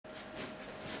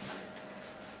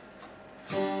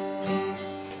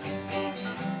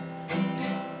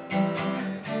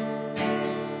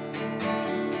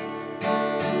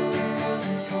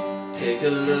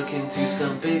a look into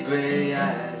some big gray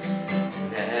eyes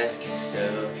and ask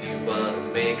yourself you wanna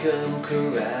make them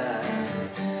cry.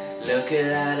 Looking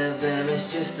out of them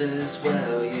is just as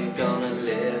well. You're gonna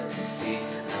live to see,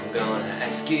 I'm gonna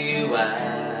ask you why.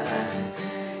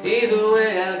 Either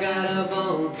way I got a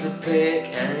bone to pick,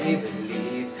 and you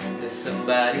believe there's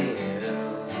somebody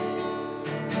else.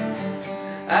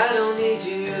 I don't need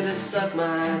you to suck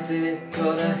my dick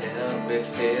or to help me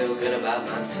feel good about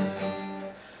myself.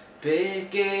 Big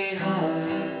gay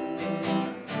heart,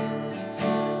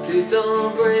 please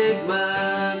don't break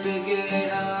my big gay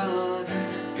heart.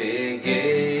 Big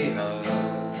gay heart,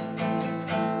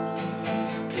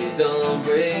 please don't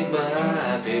break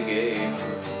my big gay heart.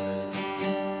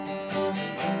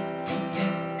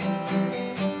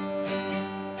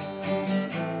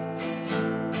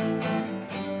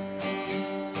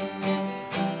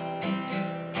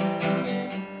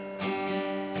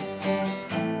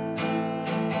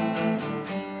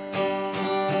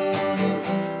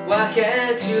 Why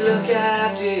can't you look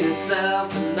after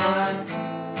yourself and not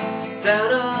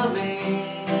down on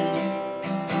me?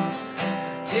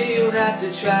 Do you have to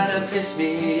try to piss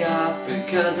me off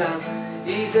because I'm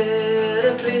easy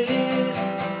to please?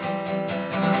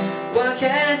 Why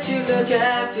can't you look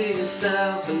after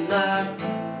yourself and not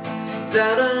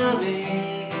down on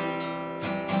me?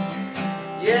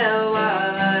 Yeah,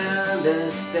 while I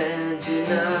understand you're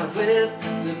not with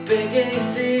the big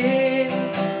AC.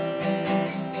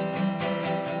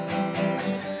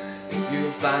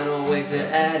 Find a way to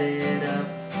add it up.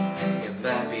 It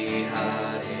might be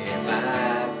hard, it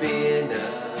might be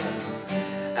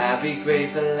enough. I'd be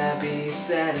grateful, I'd be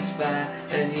satisfied,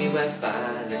 and you might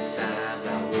find the time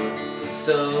I wouldn't feel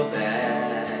so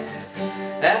bad.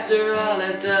 After all,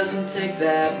 it doesn't take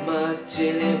that much,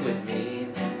 and it would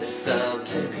mean the sum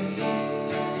to me.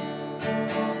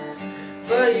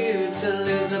 For you to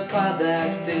lose the part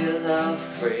that's still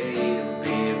afraid of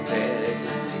being prepared to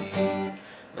see.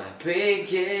 Big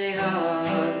gay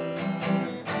heart,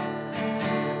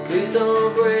 please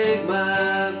don't break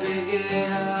my big gay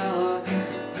heart.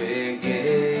 Big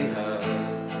gay heart,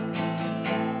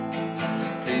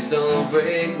 please don't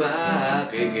break my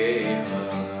big gay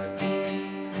heart.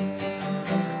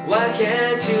 Why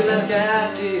can't you look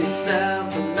after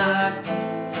yourself and not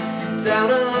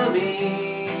down on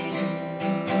me?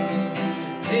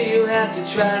 Do you have to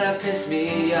try to piss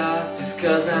me off just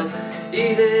cause I'm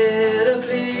easy to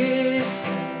please?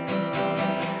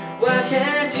 Why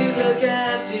can't you look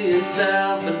after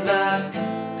yourself and not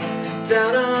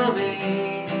down on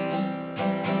me?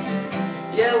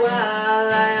 Yeah, while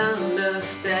I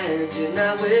understand you're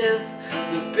not with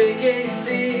the big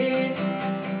AC.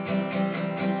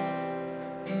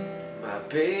 My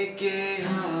big gay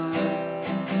heart,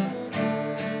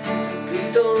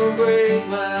 please don't break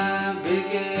my big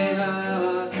gay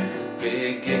heart.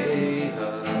 Big gay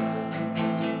heart,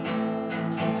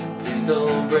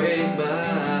 don't break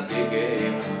my big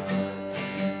gay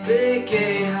heart. Big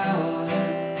gay heart,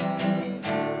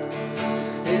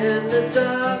 in the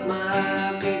dark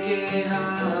my big gay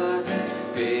heart.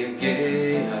 Big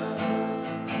gay heart,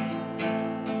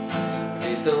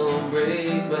 please don't break